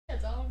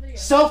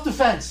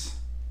Self-defense.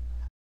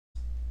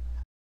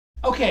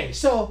 Okay,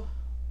 so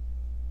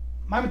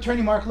my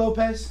attorney, Mark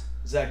Lopez.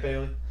 Zach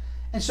Bailey.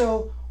 And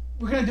so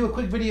we're going to do a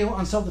quick video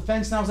on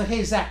self-defense. And I was like,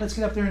 hey, Zach, let's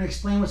get up there and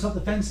explain what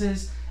self-defense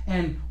is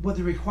and what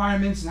the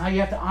requirements and how you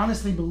have to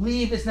honestly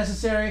believe it's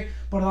necessary,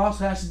 but it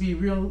also has to be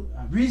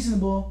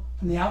reasonable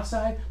from the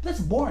outside. But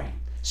that's boring.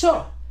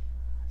 So,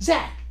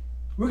 Zach,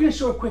 we're going to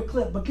show a quick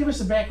clip, but give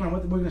us a background on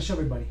what we're going to show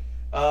everybody.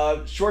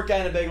 Short guy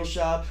in a bagel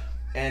shop,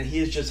 and he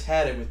has just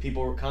had it with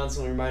people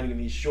constantly reminding him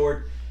he's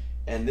short.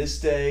 And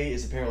this day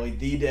is apparently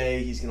the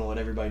day he's going to let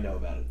everybody know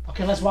about it.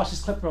 Okay, let's watch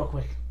this clip real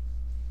quick.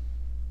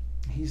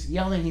 He's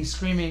yelling, he's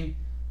screaming,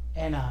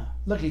 and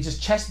look, he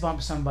just chest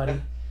bumped somebody,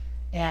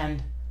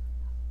 and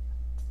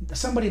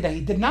somebody that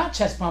he did not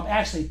chest bump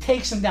actually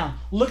takes him down.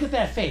 Look at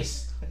that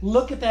face.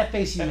 Look at that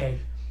face he made.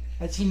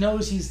 As he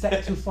knows he's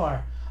stepped too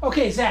far.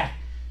 Okay, Zach,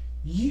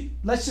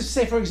 let's just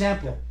say, for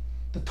example,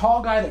 the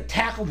tall guy that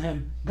tackled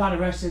him got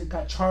arrested,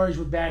 got charged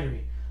with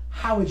battery.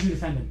 How would you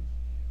defend him?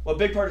 Well, a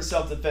big part of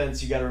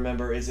self-defense, you got to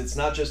remember, is it's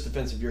not just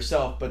defense of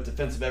yourself, but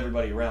defense of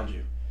everybody around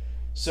you.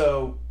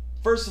 So,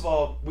 first of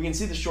all, we can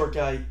see the short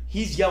guy.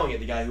 He's yelling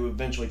at the guy who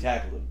eventually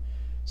tackled him.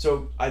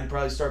 So I'd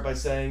probably start by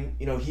saying,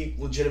 he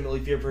legitimately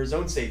feared for his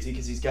own safety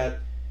because he's got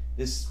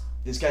this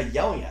guy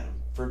yelling at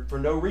him for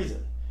no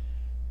reason.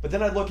 But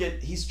then I'd look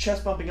at, he's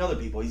chest bumping other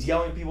people. He's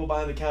yelling at people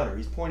behind the counter.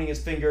 He's pointing his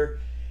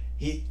finger.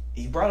 He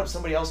brought up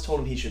somebody else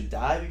told him he should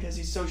die because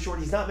he's so short.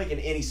 He's not making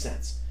any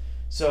sense.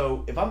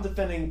 So if I'm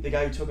defending the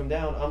guy who took him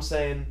down, I'm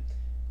saying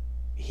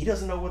he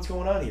doesn't know what's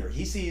going on here.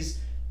 He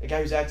sees a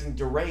guy who's acting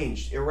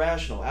deranged,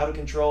 irrational, out of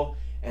control,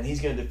 and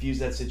he's going to diffuse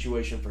that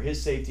situation for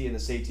his safety and the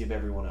safety of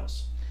everyone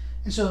else.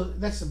 And so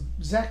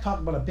Zach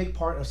talked about a big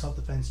part of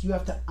self-defense. You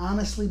have to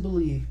honestly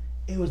believe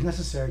it was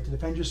necessary to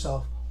defend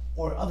yourself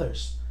or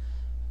others.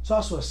 It's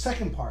also a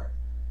second part,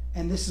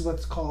 and this is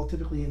what's called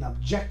typically an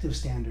objective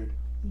standard.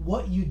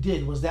 What you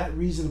did, was that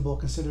reasonable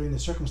considering the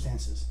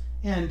circumstances?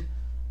 And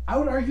I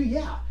would argue,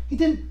 yeah. He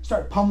didn't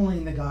start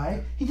pummeling the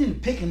guy. He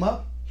didn't pick him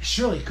up. He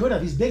surely could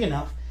have. He's big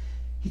enough.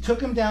 He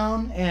took him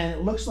down, and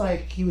it looks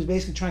like he was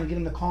basically trying to get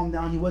him to calm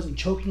down. He wasn't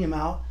choking him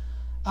out.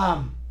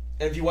 And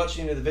if you watch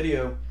the end of the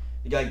video,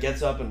 the guy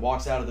gets up and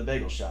walks out of the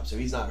bagel shop. So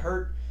he's not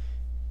hurt.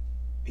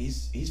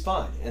 He's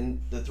fine,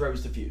 and the threat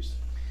was diffused.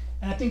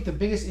 And I think the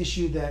biggest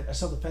issue that a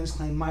self-defense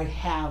claim might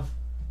have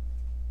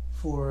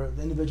for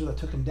the individual that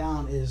took him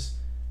down is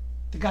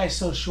the guy's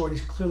so short,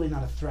 he's clearly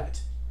not a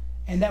threat.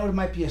 And that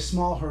might be a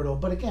small hurdle.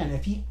 But again,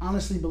 if he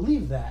honestly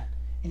believed that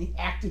and he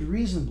acted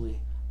reasonably,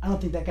 I don't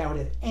think that guy would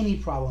have any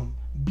problem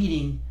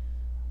beating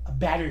a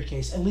battery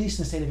case, at least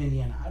in the state of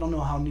Indiana. I don't know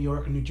how New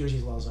York or New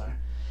Jersey's laws are.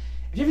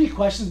 If you have any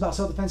questions about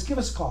self-defense, give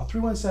us a call,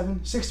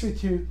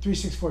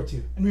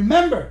 317-632-3642. And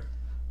remember,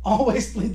 always plead